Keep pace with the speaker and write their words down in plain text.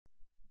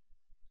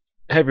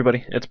Hey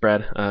everybody, it's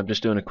Brad. I'm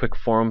just doing a quick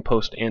forum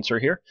post answer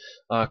here.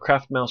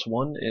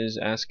 CraftMouse1 is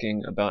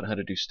asking about how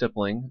to do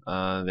stippling.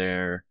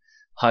 They're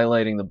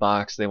highlighting the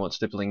box they want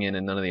stippling in,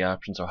 and none of the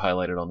options are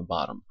highlighted on the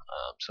bottom.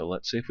 So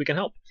let's see if we can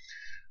help.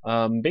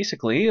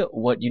 Basically,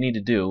 what you need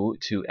to do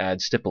to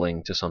add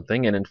stippling to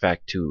something, and in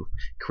fact to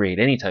create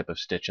any type of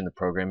stitch in the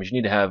program, is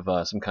you need to have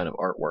some kind of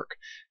artwork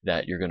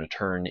that you're going to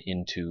turn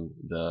into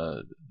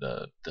the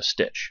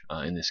stitch,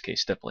 in this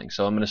case stippling.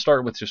 So I'm going to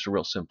start with just a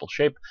real simple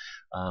shape.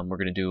 We're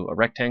going to do a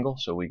rectangle,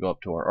 so we go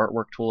up to our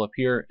artwork tool up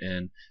here,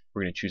 and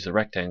we're going to choose the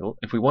rectangle.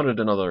 If we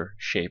wanted another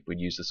shape, we'd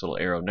use this little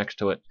arrow next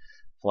to it.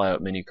 Flyout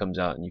menu comes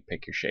out, and you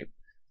pick your shape.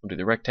 We'll do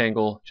the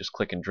rectangle, just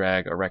click and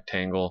drag a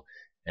rectangle.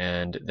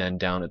 And then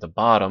down at the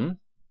bottom,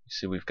 you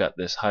see we've got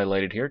this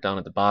highlighted here. Down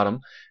at the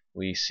bottom,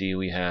 we see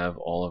we have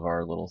all of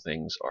our little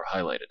things are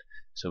highlighted.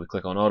 So we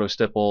click on Auto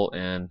Stipple,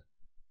 and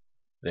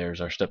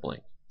there's our stippling.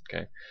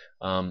 Okay.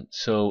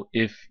 So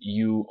if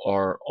you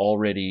are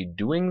already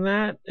doing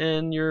that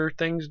and your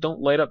things don't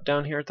light up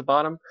down here at the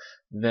bottom,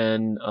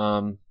 then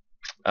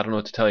I don't know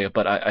what to tell you,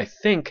 but I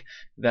think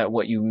that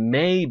what you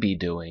may be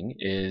doing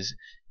is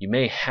you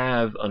may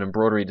have an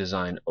embroidery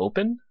design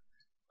open.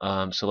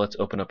 So let's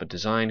open up a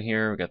design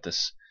here. We've got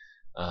this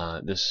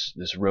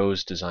this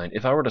rose design.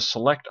 If I were to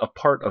select a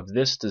part of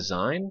this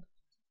design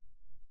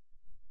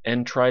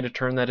and try to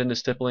turn that into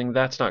stippling,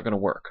 that's not going to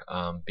work,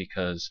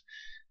 because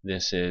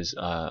this is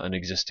an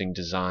existing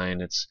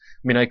design. I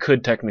mean, I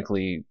could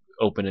technically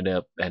open it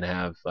up and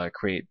have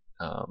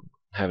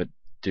have it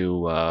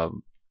do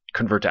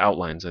convert to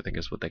outlines, I think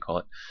is what they call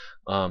it.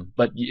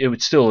 But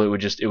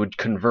it would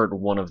convert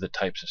one of the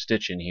types of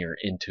stitch in here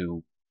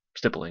into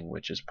stippling,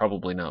 which is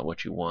probably not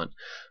what you want.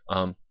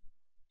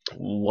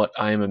 What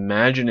I'm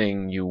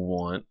imagining you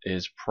want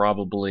is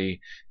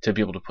probably to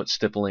be able to put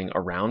stippling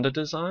around a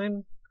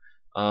design.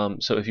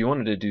 So if you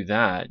wanted to do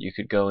that, you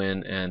could go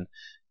in and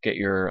get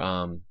your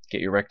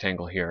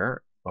rectangle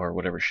here, or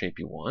whatever shape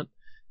you want,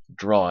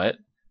 draw it,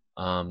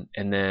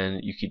 and then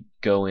you could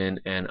go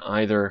in and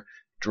either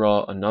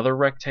draw another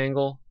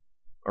rectangle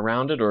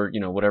around it, or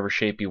whatever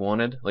shape you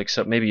wanted. Like,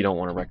 so maybe you don't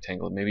want a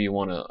rectangle, maybe you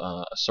want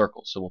a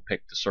circle, so we'll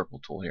pick the circle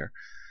tool here.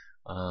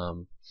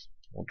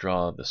 We'll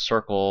draw the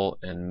circle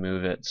and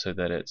move it so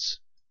that it's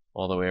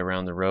all the way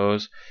around the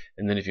rows,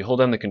 and then if you hold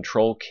down the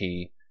control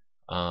key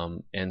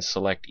and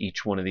select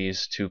each one of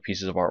these two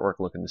pieces of artwork,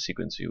 look in the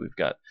sequence view, we've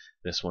got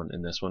this one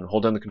and this one.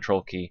 Hold down the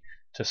control key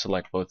to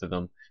select both of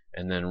them,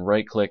 and then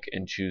right click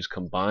and choose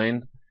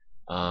combine.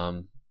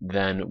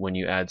 Then when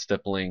you add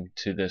stippling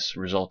to this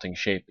resulting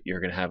shape, you're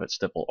going to have it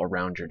stipple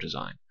around your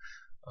design.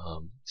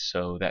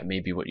 So that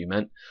may be what you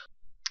meant.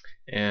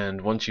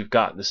 And once you've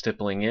got the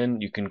stippling in,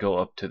 you can go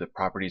up to the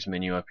properties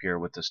menu up here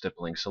with the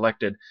stippling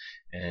selected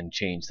and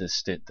change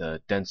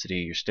the density,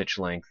 your stitch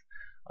length,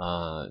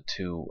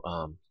 to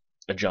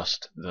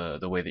adjust the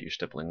way that your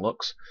stippling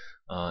looks.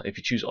 If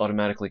you choose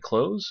automatically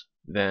close,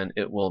 then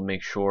it will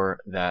make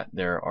sure that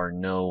there are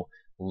no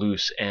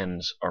loose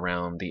ends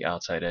around the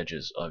outside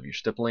edges of your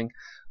stippling.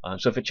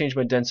 So if I change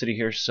my density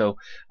here, so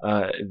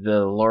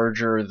the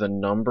larger the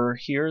number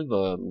here,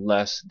 the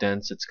less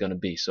dense it's going to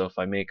be. So if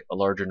I make a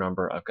larger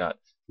number, I've got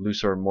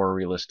looser, more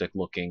realistic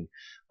looking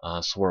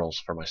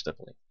swirls for my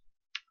stippling.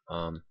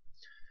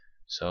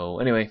 So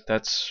anyway,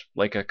 that's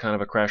like a kind of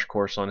a crash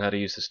course on how to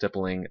use the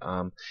stippling,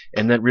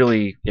 and that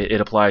really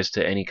it applies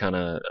to any kind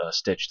of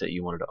stitch that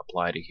you wanted to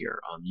apply to here.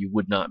 You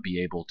would not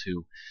be able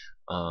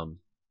to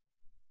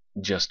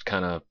just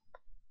kind of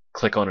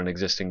click on an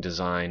existing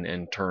design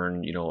and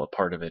turn a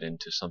part of it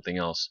into something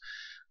else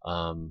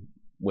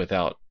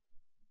without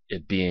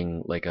it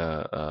being like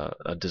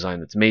a design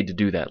that's made to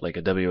do that, like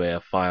a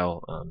WAF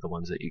file, the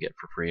ones that you get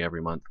for free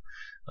every month.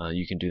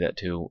 You can do that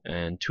too,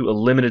 and to a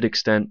limited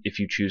extent, if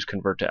you choose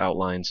convert to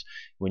outlines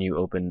when you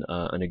open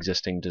an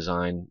existing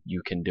design,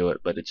 you can do it,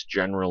 but it's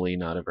generally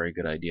not a very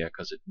good idea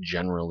because it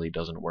generally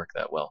doesn't work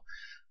that well.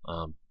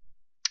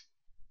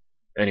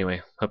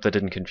 Anyway, hope that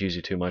didn't confuse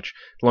you too much.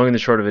 The long and the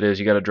short of it is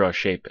you got to draw a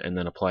shape and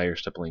then apply your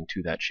stippling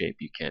to that shape.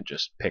 You can't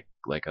just pick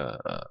like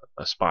a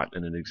spot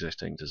in an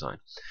existing design.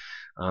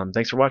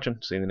 Thanks for watching.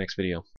 See you in the next video.